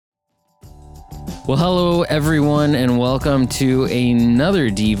Well, hello everyone, and welcome to another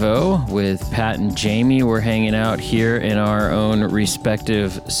Devo with Pat and Jamie. We're hanging out here in our own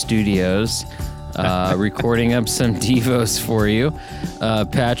respective studios, recording up some Devos for you.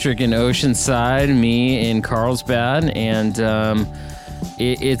 Patrick in Oceanside, me in Carlsbad, and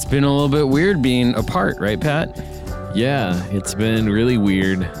it's been a little bit weird being apart, right, Pat? Yeah, it's been really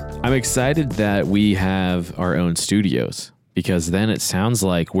weird. I'm excited that we have our own studios because then it sounds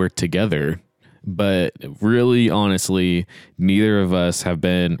like we're together. But really, honestly, neither of us have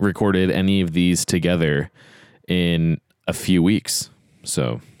been recorded any of these together in a few weeks.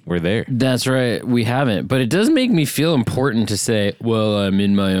 So we're there. That's right. We haven't. But it does make me feel important to say, well, I'm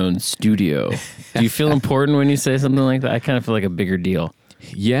in my own studio. Do you feel important when you say something like that? I kind of feel like a bigger deal.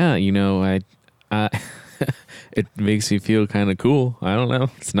 Yeah, you know, I it makes me feel kind of cool. I don't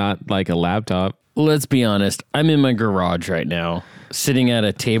know. It's not like a laptop. Let's be honest. I'm in my garage right now, sitting at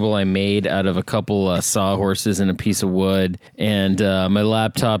a table I made out of a couple sawhorses and a piece of wood, and my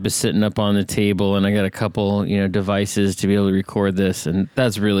laptop is sitting up on the table, and I got a couple, devices to be able to record this, and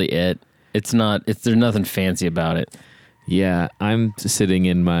that's really it. There's nothing fancy about it. Yeah, I'm sitting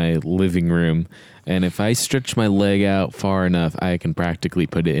in my living room, and if I stretch my leg out far enough, I can practically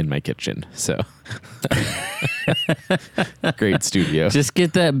put it in my kitchen. So, great studio. Just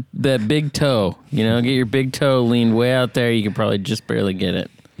get that big toe, get your big toe leaned way out there. You can probably just barely get it.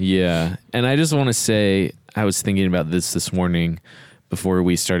 Yeah, and I just want to say, I was thinking about this morning before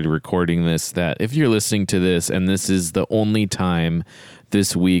we started recording this, that if you're listening to this and this is the only time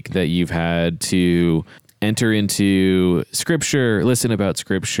this week that you've had to enter into Scripture, listen about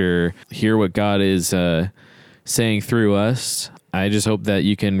Scripture, hear what God is saying through us, I just hope that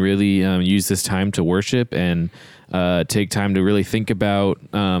you can really use this time to worship and take time to really think about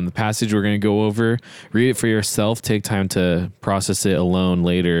the passage we're going to go over. Read it for yourself. Take time to process it alone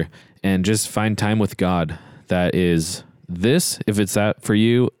later, and just find time with God. That is this, if it's that for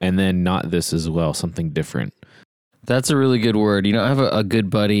you, and then not this as well, something different. That's a really good word. I have a good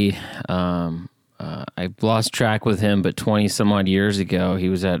buddy. I lost track with him, but 20 some odd years ago, he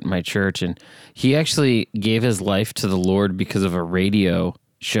was at my church, and he actually gave his life to the Lord because of a radio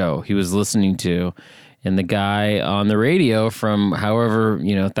show he was listening to. And the guy on the radio from however,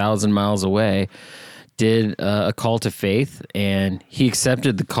 1,000 miles away did a call to faith, and he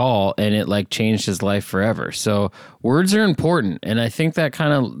accepted the call, and it changed his life forever. So words are important. And I think that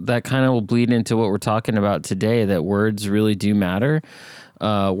kind of will bleed into what we're talking about today, that words really do matter.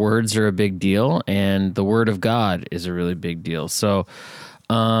 Words are a big deal, and the word of God is a really big deal. So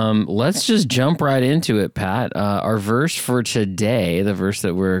let's just jump right into it, Pat. Our verse for today, the verse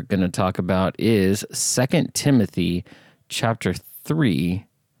that we're going to talk about, is 2 Timothy chapter 3,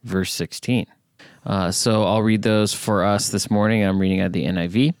 verse 16. So I'll read those for us this morning. I'm reading out the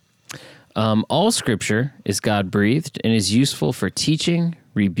NIV. All scripture is God-breathed and is useful for teaching,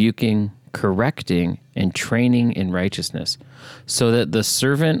 rebuking, correcting, and training in righteousness, so that the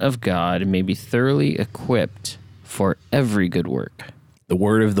servant of God may be thoroughly equipped for every good work. The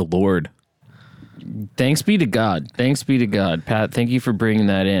word of the Lord. Thanks be to God. Thanks be to God. Pat, thank you for bringing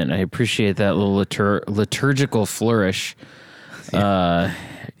that in. I appreciate that little liturgical flourish, call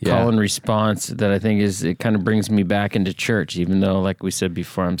and response that I think it kind of brings me back into church, even though, like we said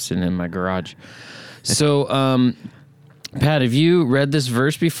before, I'm sitting in my garage. So, Pat, have you read this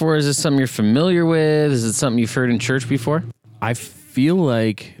verse before? Is this something you're familiar with? Is it something you've heard in church before? I feel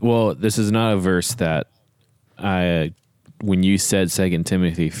like, this is not a verse that when you said 2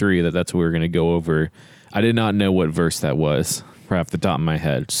 Timothy 3, that's what we were going to go over, I did not know what verse that was right off the top of my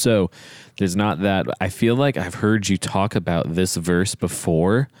head. So there's not that. I feel like I've heard you talk about this verse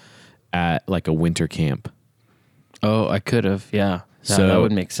before at a winter camp. Oh, I could have. Yeah. So that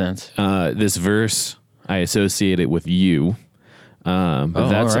would make sense. This verse, I associate it with you. But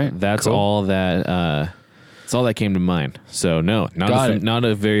that's all right. That's cool. all that. It's all that came to mind. So no, not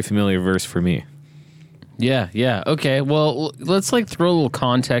a very familiar verse for me. Yeah. Okay. Well, let's throw a little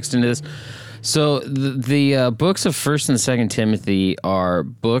context into this. So the books of 1st and 2nd Timothy are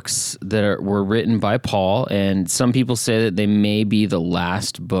books that were written by Paul, and some people say that they may be the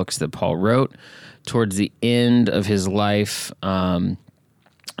last books that Paul wrote towards the end of his life. And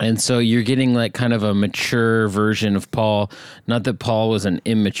so you're getting kind of a mature version of Paul. Not that Paul was an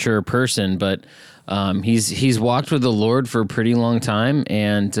immature person, but he's walked with the Lord for a pretty long time,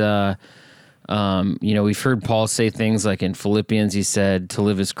 and we've heard Paul say things like in Philippians, he said, to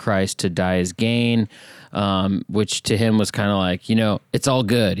live is Christ, to die is gain, which to him was kind of it's all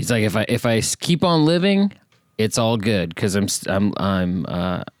good. He's like, if I keep on living, it's all good because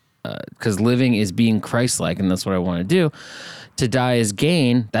because living is being Christ-like, and that's what I want to do. To die is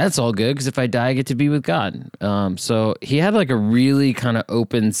gain. That's all good, because if I die, I get to be with God. So he had like a really kind of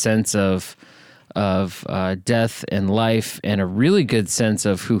open sense of death and life, and a really good sense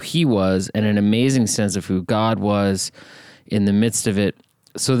of who he was, and an amazing sense of who God was in the midst of it.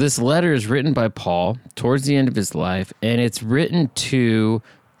 So this letter is written by Paul towards the end of his life, and it's written to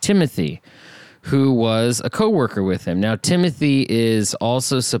Timothy, who was a co-worker with him. Now, Timothy is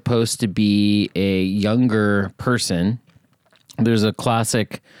also supposed to be a younger person. There's a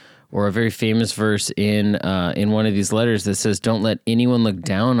classic or a very famous verse in one of these letters that says, "Don't let anyone look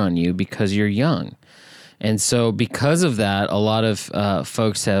down on you because you're young." And so because of that, a lot of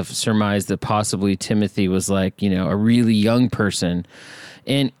folks have surmised that possibly Timothy was like, a really young person.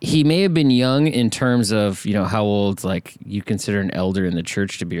 And he may have been young in terms of, how old, like, you consider an elder in the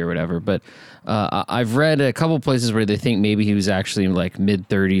church to be or whatever. But I've read a couple places where they think maybe he was actually in like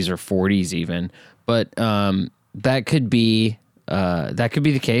mid-30s or 40s even. But that could be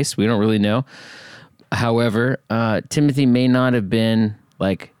the case. We don't really know. However, Timothy may not have been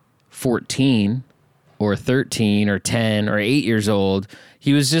like 14 or 13 or 10 or 8 years old.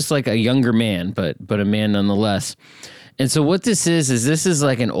 He was just like a younger man, but a man nonetheless. And so what this is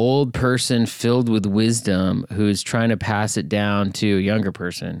like an old person filled with wisdom who's trying to pass it down to a younger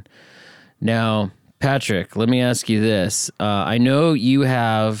person. Now, Patrick, let me ask you this. I know you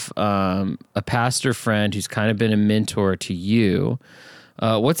have a pastor friend who's kind of been a mentor to you.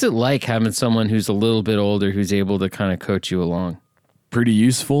 What's it like having someone who's a little bit older who's able to kind of coach you along? Pretty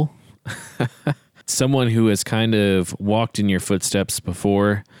useful. Someone who has kind of walked in your footsteps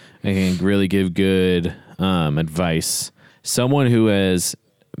before and can really give good advice. Someone who has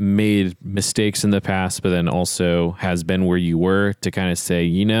made mistakes in the past, but then also has been where you were to kind of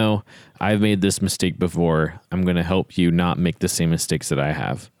say, I've made this mistake before. I'm going to help you not make the same mistakes that I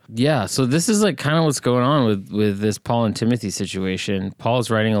have. Yeah, so this is like kind of what's going on with this Paul and Timothy situation. Paul's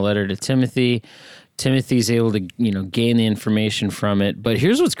writing a letter to Timothy. Timothy's able to, gain the information from it. But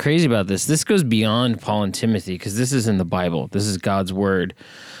here's what's crazy about this. This goes beyond Paul and Timothy, because this is in the Bible. This is God's word.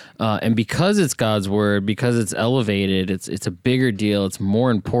 And because it's God's word, because it's elevated, it's a bigger deal. It's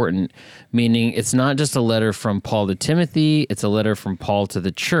more important, meaning it's not just a letter from Paul to Timothy. It's a letter from Paul to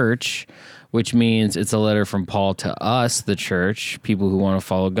the church, which means it's a letter from Paul to us, the church, people who want to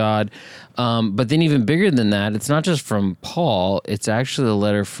follow God. But then even bigger than that, it's not just from Paul. It's actually a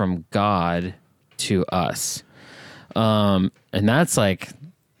letter from God to us. And that's like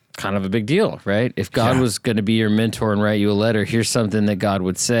kind of a big deal, right? If God was going to be your mentor and write you a letter, here's something that God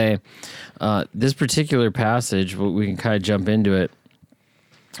would say. This particular passage, we can kind of jump into it.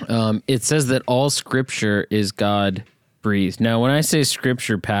 It says that all scripture is God breathed. Now, when I say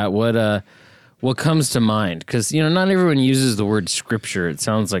scripture, Pat, what comes to mind? Because, not everyone uses the word scripture. It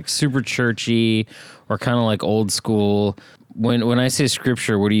sounds like super churchy or kind of like old school. When I say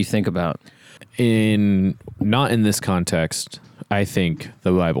scripture, what do you think about? Not in this context, I think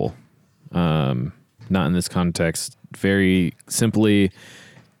the Bible. Not in this context. Very simply,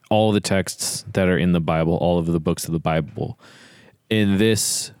 all the texts that are in the Bible, all of the books of the Bible. With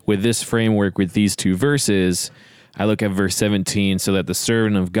this framework, with these two verses, I look at verse 17, so that the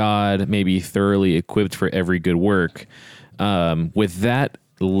servant of God may be thoroughly equipped for every good work. With that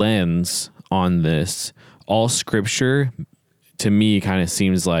lens on this, all scripture to me kind of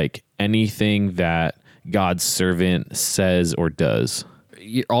seems like anything that God's servant says or does.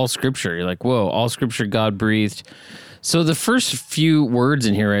 All scripture. You're like, whoa, all scripture God breathed. So the first few words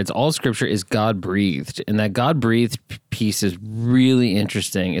in here, right? It's all scripture is God breathed. And that God breathed piece is really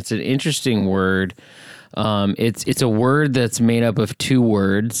interesting. It's an interesting word. It's a word that's made up of two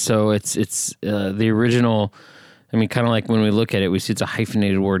words. So it's the original, kind of like when we look at it, we see it's a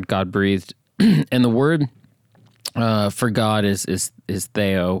hyphenated word, God breathed. And the word for God is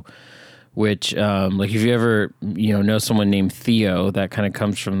Theo, which like if you ever know someone named Theo, that kind of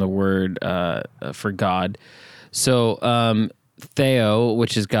comes from the word for God. So Theo,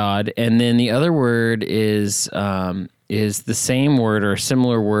 which is God, and then the other word is the same word or a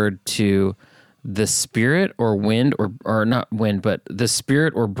similar word to the spirit or wind or not wind, but the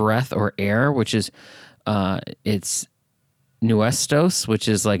spirit or breath or air, which is it's nuestos, which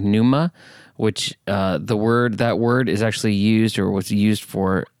is like pneuma, which that word is actually used or was used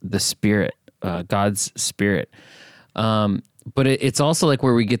for the spirit, God's spirit. But it's also like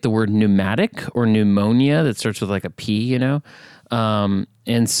where we get the word pneumatic or pneumonia that starts with like a P,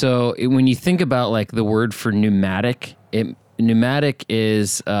 and so when you think about like the word for pneumatic, pneumatic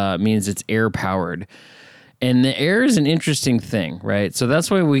is means it's air powered. And the air is an interesting thing, right? So that's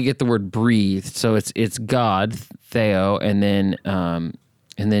why we get the word breathed. So it's God, Theo, and then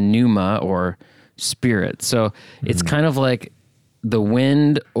and then pneuma or spirit. So it's kind of like the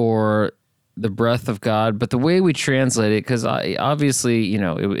wind or the breath of God, but the way we translate it, because obviously, you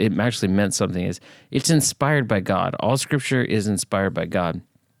know, it actually meant something, is it's inspired by God. All scripture is inspired by God.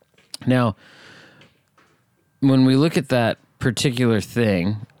 Now, when we look at that particular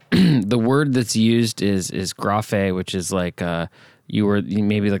thing, the word that's used is graphe, which is like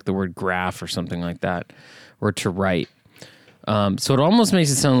maybe like the word graph or something like that, or to write. So it almost makes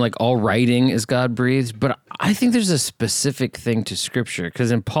it sound like all writing is God breathed, but I think there's a specific thing to Scripture, because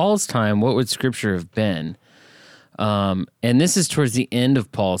in Paul's time, what would Scripture have been? And this is towards the end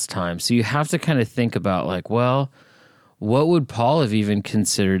of Paul's time, so you have to kind of think about like, well, what would Paul have even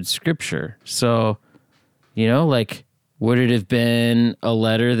considered Scripture? So, you know, like, would it have been a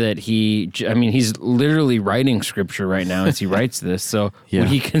letter that he's literally writing Scripture right now as he writes this. So would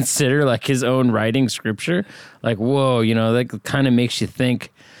he consider like his own writing Scripture? Like, whoa, you know, that kind of makes you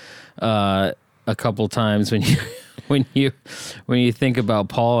think a couple times when you think about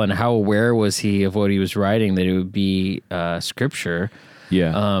Paul and how aware was he of what he was writing, that it would be Scripture.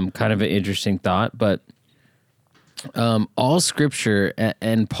 Yeah. Kind of an interesting thought, but all Scripture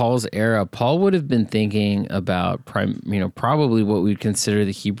and Paul's era, Paul would have been thinking about, probably what we'd consider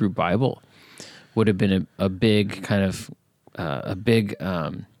the Hebrew Bible would have been a big kind of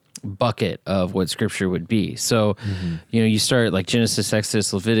bucket of what Scripture would be. So, you start like Genesis,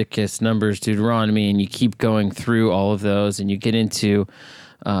 Exodus, Leviticus, Numbers, Deuteronomy, and you keep going through all of those, and you get into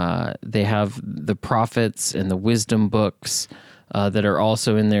they have the prophets and the wisdom books. That are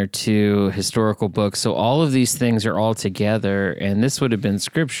also in there too, historical books. So all of these things are all together, and this would have been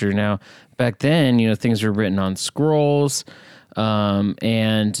Scripture. Now, back then, things were written on scrolls,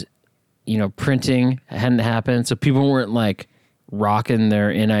 and printing hadn't happened, so people weren't like rocking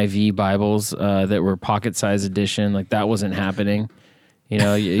their NIV Bibles that were pocket-size edition. Like that wasn't happening. You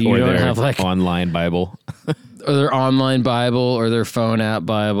don't have like online Bible, or their online Bible, or their phone app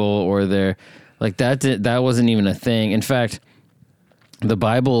Bible, or their like that wasn't even a thing. In fact, the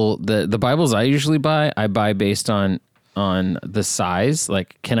Bible, the Bibles I usually buy, I buy based on the size.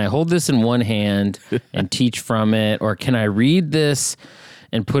 Like, can I hold this in one hand and teach from it? Or can I read this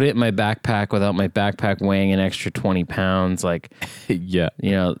and put it in my backpack without my backpack weighing an extra 20 pounds? Like, yeah,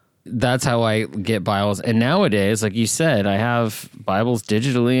 that's how I get Bibles. And nowadays, like you said, I have Bibles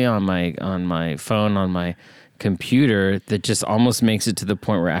digitally on my phone, on my computer, that just almost makes it to the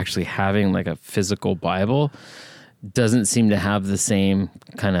point where actually having like a physical Bible doesn't seem to have the same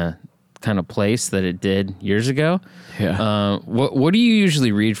kind of place that it did years ago. Yeah. What do you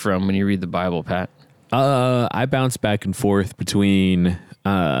usually read from when you read the Bible, Pat? I bounce back and forth between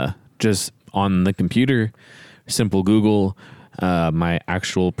just on the computer, simple Google, my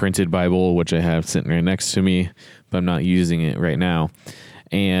actual printed Bible, which I have sitting right next to me, but I'm not using it right now,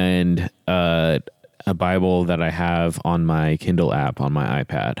 and a Bible that I have on my Kindle app on my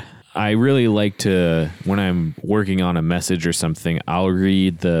iPad. I really like to, when I'm working on a message or something, I'll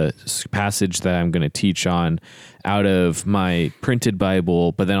read the passage that I'm going to teach on out of my printed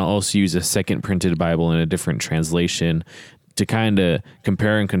Bible, but then I'll also use a second printed Bible in a different translation to kind of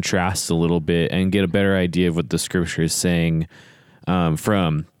compare and contrast a little bit and get a better idea of what the Scripture is saying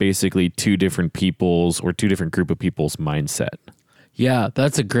from basically two different people's or two different group of people's mindset. Yeah,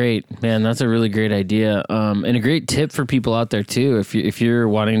 that's a really great idea. And a great tip for people out there too. If you're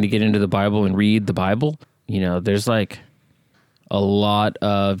wanting to get into the Bible and read the Bible, there's like a lot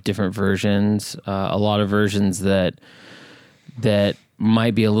of different versions, a lot of versions that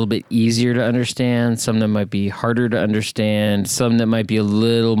might be a little bit easier to understand, some that might be harder to understand, some that might be a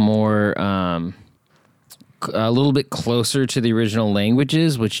little more, a little bit closer to the original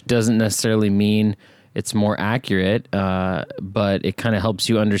languages, which doesn't necessarily mean it's more accurate, but it kind of helps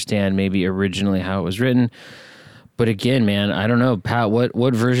you understand maybe originally how it was written. But again, man, I don't know, Pat,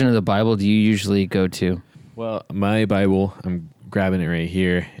 what version of the Bible do you usually go to? Well, my Bible, I'm grabbing it right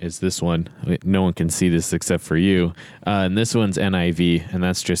here, is this one. No one can see this except for you. And this one's NIV, and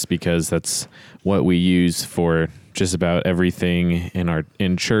that's just because that's what we use for just about everything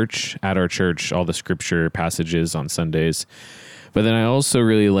in church, at our church, all the Scripture passages on Sundays. But then I also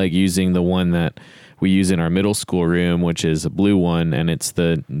really like using the one that we use in our middle school room, which is a blue one, and it's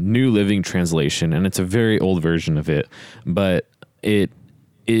the New Living Translation, and it's a very old version of it, but it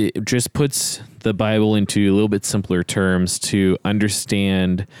just puts the Bible into a little bit simpler terms to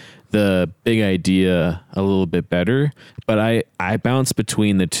understand the big idea a little bit better. But I bounce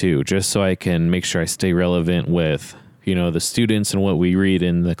between the two just so I can make sure I stay relevant with, the students and what we read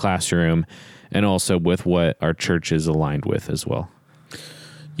in the classroom, and also with what our church is aligned with as well.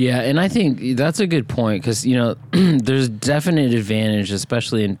 Yeah, and I think that's a good point because, there's definite advantage,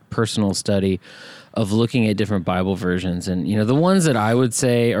 especially in personal study, of looking at different Bible versions. And, the ones that I would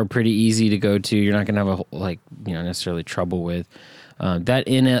say are pretty easy to go to, you're not going to have necessarily trouble with.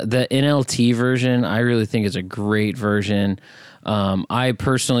 The NLT version, I really think is a great version. I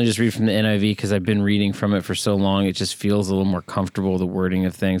personally just read from the NIV because I've been reading from it for so long. It just feels a little more comfortable, the wording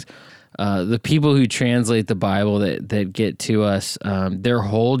of things. The people who translate the Bible that get to us, their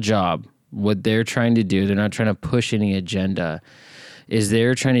whole job, what they're trying to do, they're not trying to push any agenda, is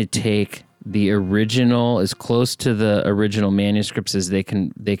they're trying to take the original, as close to the original manuscripts as they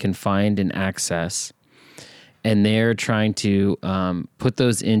can find and access, and they're trying to put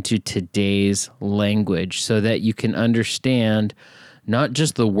those into today's language so that you can understand not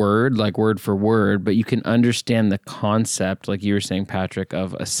just the word, like word for word, but you can understand the concept, like you were saying, Patrick,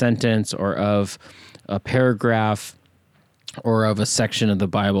 of a sentence or of a paragraph or of a section of the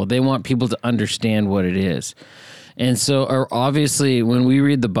Bible. They want people to understand what it is. And so obviously when we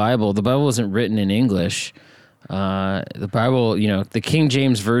read the Bible isn't written in English. The Bible, the King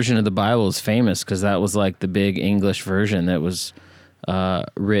James version of the Bible is famous because that was like the big English version that was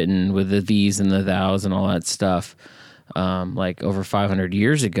written with the these and the thous and all that stuff. Like over 500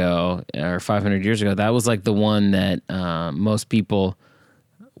 years ago, that was like the one that most people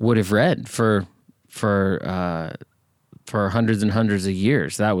would have read for hundreds and hundreds of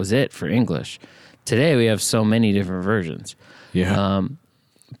years. That was it for English. Today we have so many different versions. Yeah.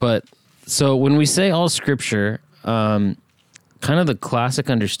 But so when we say all Scripture, kind of the classic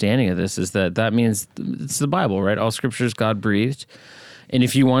understanding of this is that means it's the Bible, right? All Scripture is God breathed. And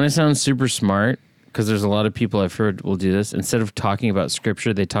if you want to sound super smart, because there's a lot of people I've heard will do this, instead of talking about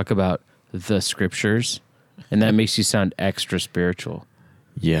Scripture, they talk about the Scriptures, and that makes you sound extra spiritual.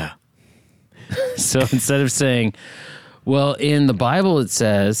 Yeah. So instead of saying, well, in the Bible it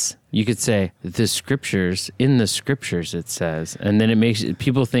says, you could say the Scriptures, in the Scriptures it says, and then it makes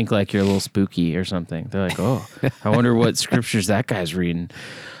people think like you're a little spooky or something. They're like, oh, I wonder what Scriptures that guy's reading.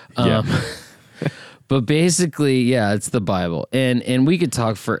 But basically, yeah, it's the Bible. And we could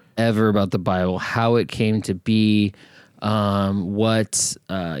talk forever about the Bible, how it came to be, the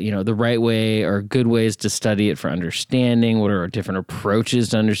right way or good ways to study it for understanding, what are different approaches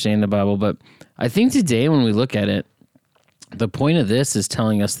to understanding the Bible. But I think today when we look at it, the point of this is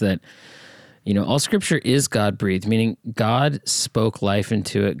telling us that, all Scripture is God-breathed, meaning God spoke life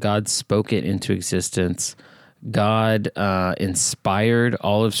into it. God spoke it into existence. God inspired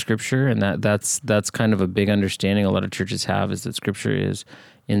all of Scripture, and that's kind of a big understanding a lot of churches have, is that Scripture is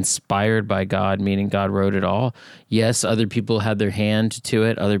inspired by God, meaning God wrote it all. Yes, other people had their hand to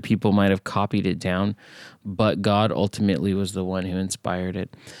it. Other people might have copied it down, but God ultimately was the one who inspired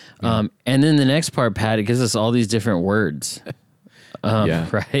it. And then the next part, Pat, it gives us all these different words,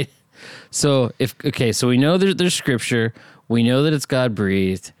 right? So so we know there's Scripture. We know that it's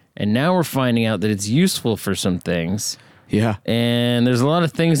God-breathed. And now we're finding out that it's useful for some things. Yeah. And there's a lot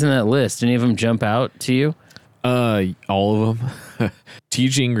of things in that list. Any of them jump out to you? All of them.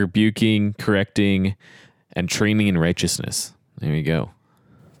 Teaching, rebuking, correcting, and training in righteousness. There you go.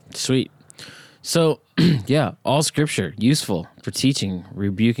 Sweet. So, yeah, all Scripture, useful for teaching,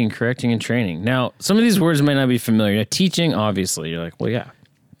 rebuking, correcting, and training. Now, some of these words might not be familiar. Now, teaching, obviously, you're like, well, yeah.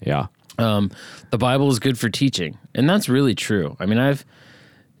 Yeah. The Bible is good for teaching. And that's really true. I mean,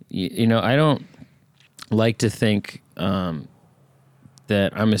 I don't like to think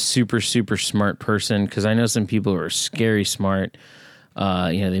that I'm a super, super smart person, because I know some people who are scary smart.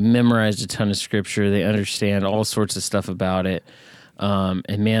 They memorized a ton of Scripture. They understand all sorts of stuff about it.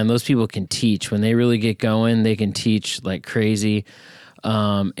 And man, those people can teach. When they really get going, they can teach like crazy.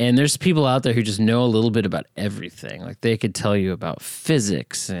 And there's people out there who just know a little bit about everything. Like they could tell you about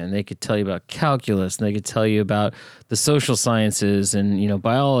physics, and they could tell you about calculus, and they could tell you about the social sciences and,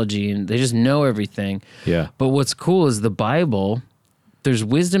 biology, and they just know everything. Yeah. But what's cool is the Bible, there's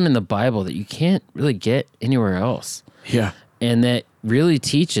wisdom in the Bible that you can't really get anywhere else. Yeah. And that really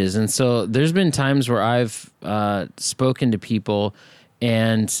teaches. And so there's been times where I've spoken to people,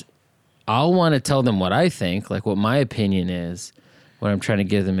 and I'll want to tell them what I think, like what my opinion is, when I'm trying to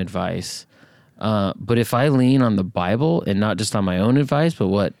give them advice. But if I lean on the Bible and not just on my own advice, but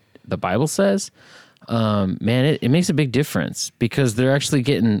what the Bible says, it makes a big difference, because they're actually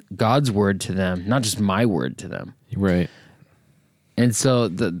getting God's word to them, not just my word to them. Right. And so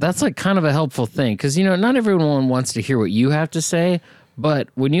that's like kind of a helpful thing, because, not everyone wants to hear what you have to say. But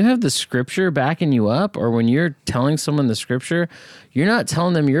when you have the Scripture backing you up, or when you're telling someone the Scripture, you're not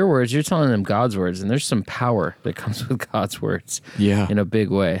telling them your words, you're telling them God's words. And there's some power that comes with God's words in a big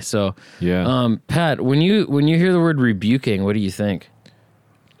way. So, Pat, when you hear the word rebuking, what do you think?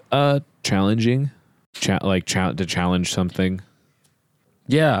 Challenging, to challenge something.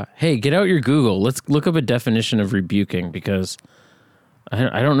 Yeah. Hey, get out your Google. Let's look up a definition of rebuking, because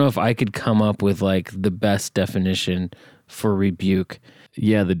I don't know if I could come up with like the best definition for rebuke.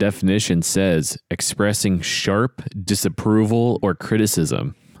 Yeah, the definition says expressing sharp disapproval or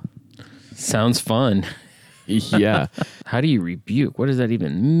criticism. Sounds fun. Yeah. How do you rebuke? What does that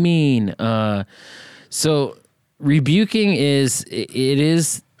even mean? So rebuking is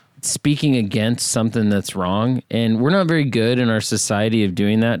speaking against something that's wrong, and we're not very good in our society of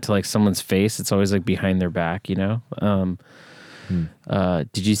doing that to like someone's face. It's always like behind their back, you know.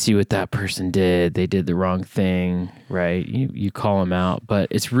 Did you see what that person did? They did the wrong thing, right? You call them out, but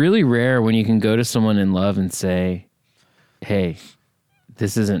it's really rare when you can go to someone in love and say, "Hey,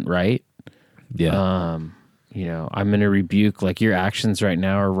 this isn't right." Yeah. You know, I'm going to rebuke, like, your actions right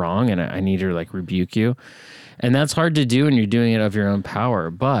now are wrong, and I need to like rebuke you. And that's hard to do when you're doing it of your own power.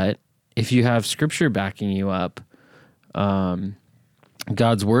 But if you have scripture backing you up,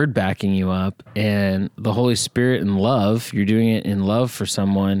 God's word backing you up, and the Holy Spirit in love, you're doing it in love for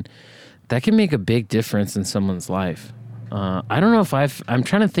someone, that can make a big difference in someone's life. I don't know if I'm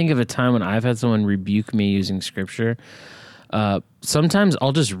trying to think of a time when I've had someone rebuke me using scripture. Sometimes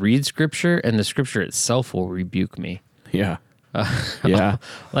I'll just read scripture and the scripture itself will rebuke me. Yeah. Yeah.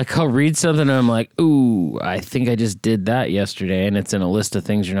 Like I'll read something and I'm like, ooh, I think I just did that yesterday, and it's in a list of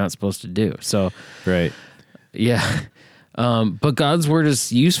things you're not supposed to do. So, Right. yeah. But God's word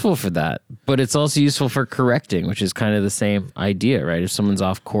is useful for that, but it's also useful for correcting, which is kind of the same idea, right? If someone's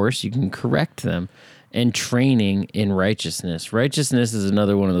off course, you can correct them. And training in righteousness. Righteousness is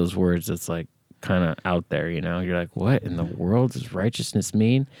another one of those words that's like kind of out there, you know? You're like, what in the world does righteousness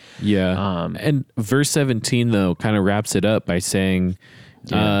mean? Yeah. And verse 17, though, kind of wraps it up by saying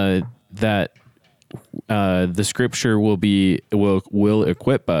that the scripture will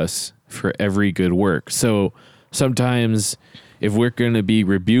equip us for every good work. So sometimes if we're going to be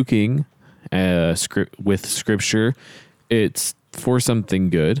rebuking with scripture, it's for something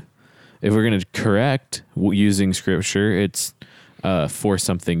good. If we're going to correct using scripture, it's for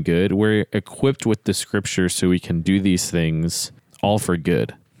something good. We're equipped with the scripture so we can do these things all for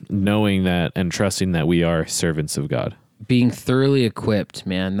good, knowing that and trusting that we are servants of God. Being thoroughly equipped,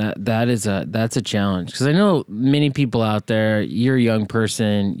 man, that's a challenge. Because I know many people out there, you're a young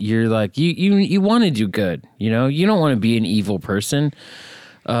person, you're like, you want to do good, you know? You don't want to be an evil person.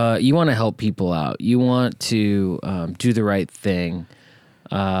 You want to help people out. You want to do the right thing.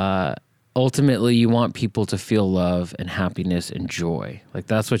 Ultimately, you want people to feel love and happiness and joy. Like,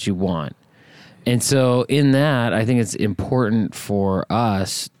 that's what you want. And so in that, I think it's important for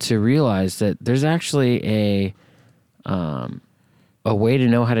us to realize that there's actually a way to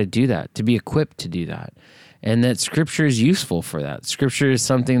know how to do that, to be equipped to do that. And that scripture is useful for that. Scripture is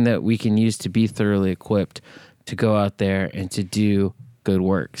something that we can use to be thoroughly equipped to go out there and to do good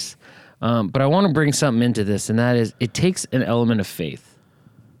works. But I want to bring something into this, and that is it takes an element of faith.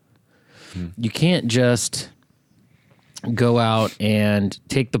 You can't just go out and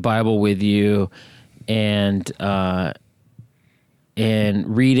take the Bible with you and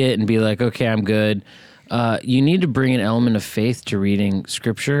read it and be like, okay, I'm good. You need to bring an element of faith to reading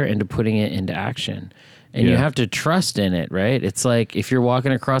scripture and to putting it into action. And you have to trust in it, right? It's like if you're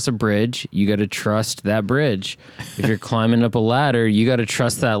walking across a bridge, you got to trust that bridge. If you're climbing up a ladder, you got to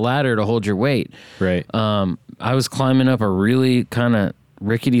trust that ladder to hold your weight. Right. I was climbing up a really kind of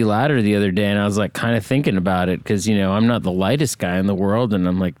rickety ladder the other day, and I was like kind of thinking about it because, you know, I'm not the lightest guy in the world, and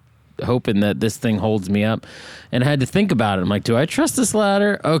I'm like hoping that this thing holds me up. And I had to think about it. I'm like, do I trust this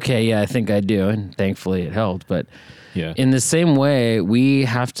ladder? Okay, yeah, I think I do. And thankfully it held. But in the same way, we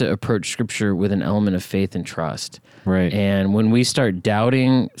have to approach scripture with an element of faith and trust. Right. And when we start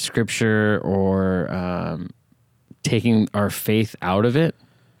doubting scripture or taking our faith out of it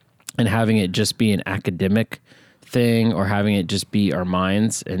and having it just be an academic thing or having it just be our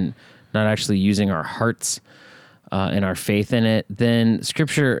minds and not actually using our hearts and our faith in it, then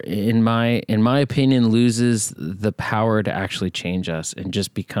scripture, in my opinion, loses the power to actually change us and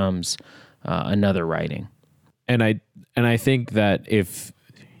just becomes another writing. And I think that if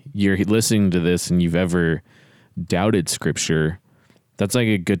you're listening to this and you've ever doubted scripture, that's like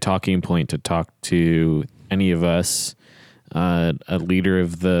a good talking point to talk to any of us, a leader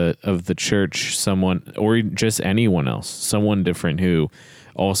of the church, someone, or just anyone else, someone different who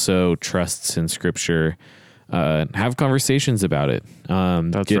also trusts in scripture. Have conversations about it.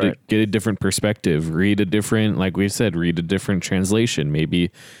 Get a different perspective. Read a different, like we said, read a different translation.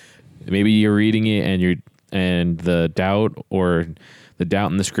 Maybe you're reading it and the doubt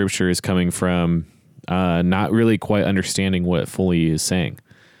in the scripture is coming from not really quite understanding what fully is saying.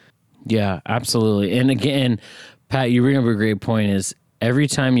 Yeah, absolutely. And again, Pat, you bring up a great point is every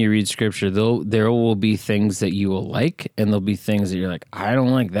time you read scripture, there will be things that you will like, and there'll be things that you're like, I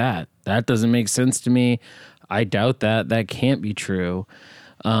don't like that. That doesn't make sense to me. I doubt that. That can't be true.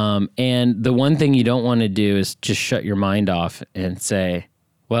 And the one thing you don't want to do is just shut your mind off and say,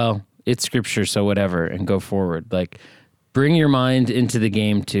 well, it's scripture, so whatever, and go forward. Like, bring your mind into the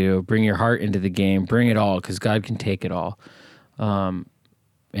game too. Bring your heart into the game. Bring it all, because God can take it all.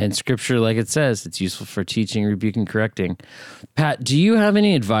 And scripture, like it says, it's useful for teaching, rebuking, correcting. Pat, do you have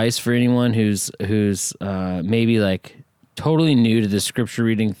any advice for anyone who's maybe like totally new to the scripture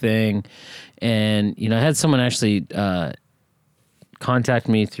reading thing? And, I had someone actually contact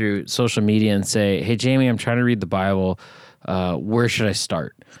me through social media and say, hey, Jamie, I'm trying to read the Bible. Where should I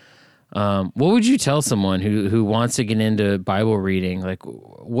start? What would you tell someone who wants to get into Bible reading? Like,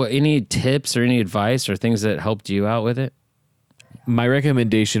 any tips or any advice or things that helped you out with it? My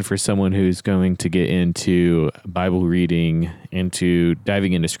recommendation for someone who's going to get into Bible reading, into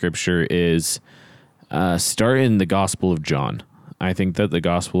diving into scripture, is start in the Gospel of John. I think that the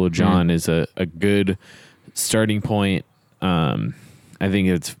Gospel of John is a good starting point. I think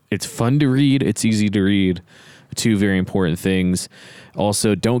it's fun to read. It's easy to read. Two very important things.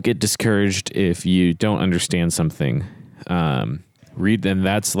 Also, don't get discouraged if you don't understand something. Read them.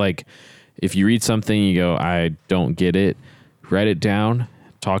 That's like, if you read something, you go, I don't get it. Write it down.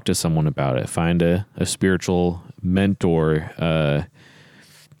 Talk to someone about it. Find a spiritual mentor,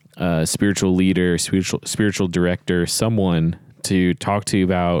 a spiritual leader, spiritual director, someone to talk to you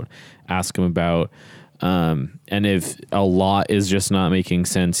about, ask them about. And if a lot is just not making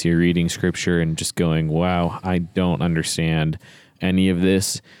sense, you're reading scripture and just going, wow, I don't understand any of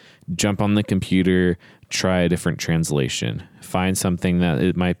this, jump on the computer, try a different translation. Find something that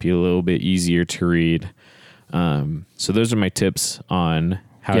it might be a little bit easier to read. So those are my tips on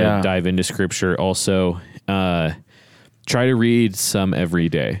how to dive into scripture. Also, try to read some every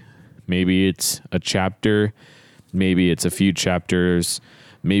day. Maybe it's a chapter, maybe it's a few chapters,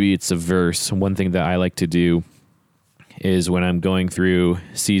 maybe it's a verse. One thing that I like to do is when I'm going through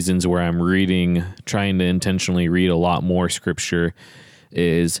seasons where I'm reading, trying to intentionally read a lot more scripture,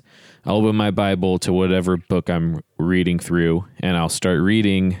 is I'll open my Bible to whatever book I'm reading through, and I'll start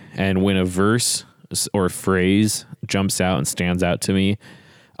reading. And when a verse or phrase jumps out and stands out to me,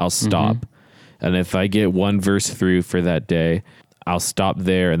 I'll stop. And if I get one verse through for that day, I'll stop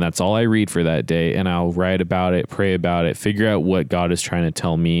there, and that's all I read for that day. And I'll write about it, pray about it, figure out what God is trying to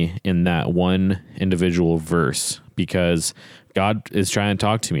tell me in that one individual verse, because God is trying to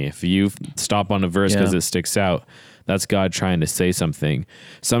talk to me. If you stop on a verse because it sticks out, that's God trying to say something.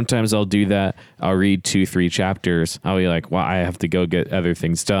 Sometimes I'll do that. I'll read 2-3 chapters. I'll be like, well, I have to go get other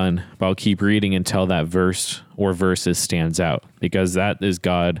things done. But I'll keep reading until that verse or verses stands out, because that is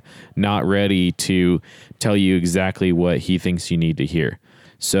God not ready to tell you exactly what he thinks you need to hear.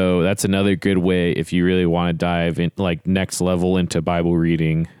 So that's another good way if you really want to dive in, like next level into Bible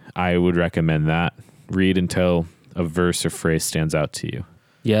reading. I would recommend that. Read until a verse or phrase stands out to you.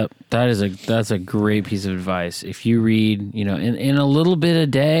 Yep, that's a great piece of advice. If you read, in a little bit a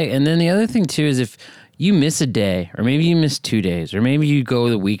day, and then the other thing too is if you miss a day, or maybe you miss 2 days, or maybe you go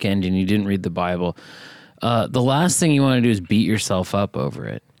the weekend and you didn't read the Bible, the last thing you want to do is beat yourself up over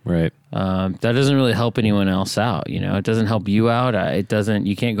it. Right. That doesn't really help anyone else out. It doesn't help you out.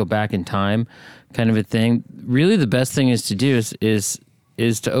 You can't go back in time, kind of a thing. Really, the best thing is to do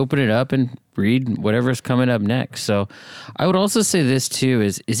is to open it up and read whatever's coming up next. So I would also say this too,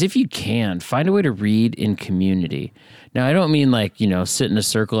 is if you can, find a way to read in community. Now, I don't mean like, sit in a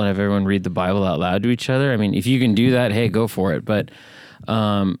circle and have everyone read the Bible out loud to each other. I mean, if you can do that, hey, go for it. But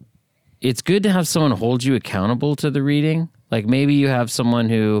it's good to have someone hold you accountable to the reading. Like maybe you have someone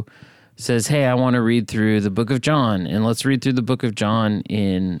who says, hey, I want to read through the book of John, and let's read through the book of John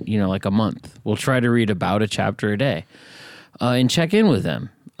in, like a month. We'll try to read about a chapter a day. And check in with them.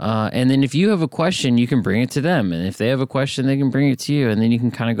 And then if you have a question, you can bring it to them. And if they have a question, they can bring it to you. And then you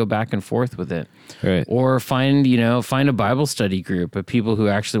can kind of go back and forth with it. Right. Or find a Bible study group of people who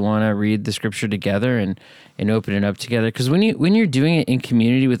actually want to read the scripture together and open it up together. Because when you're doing it in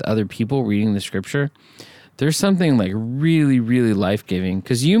community with other people reading the scripture, there's something like really, really life-giving.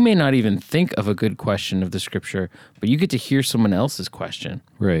 Because you may not even think of a good question of the scripture, but you get to hear someone else's question.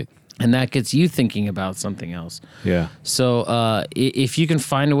 Right. And that gets you thinking about something else. Yeah. So if you can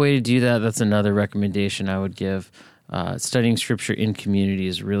find a way to do that, that's another recommendation I would give. Studying scripture in community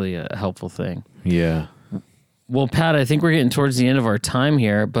is really a helpful thing. Yeah. Well, Pat, I think we're getting towards the end of our time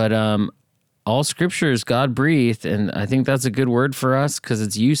here, but all scripture is God breathed, and I think that's a good word for us because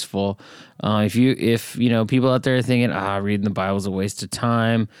it's useful. If people out there are thinking, reading the Bible is a waste of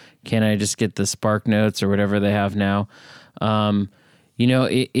time, can I just get the Spark Notes or whatever they have now?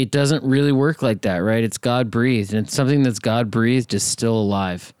 It doesn't really work like that, right? It's God breathed, and it's something that's God breathed is still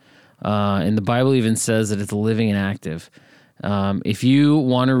alive. And the Bible even says that it's living and active. If you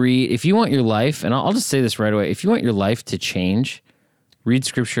want your life, and I'll just say this right away, if you want your life to change, read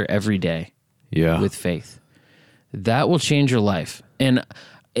scripture every day. Yeah. With faith. That will change your life. And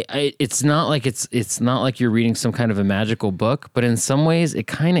it's not like you're reading some kind of a magical book, but in some ways it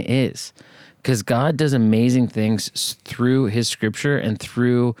kind of is. Because God does amazing things through his scripture and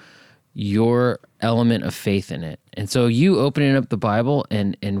through your element of faith in it. And so you opening up the Bible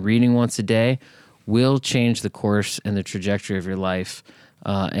and reading once a day will change the course and the trajectory of your life.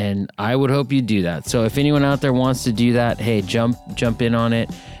 And I would hope you do that. So if anyone out there wants to do that, hey, jump in on it.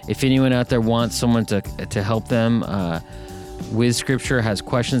 If anyone out there wants someone to help them with scripture, has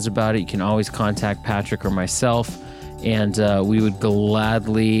questions about it, you can always contact Patrick or myself, and we would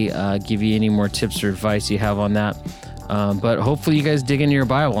gladly give you any more tips or advice you have on that. But hopefully you guys dig into your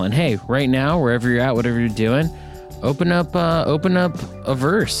Bible. And hey, right now, wherever you're at, whatever you're doing, open up a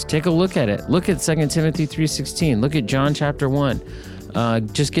verse. Take a look at it. Look at 2 Timothy 3:16. Look at John chapter 1.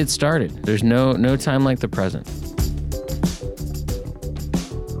 Just get started. There's no time like the present.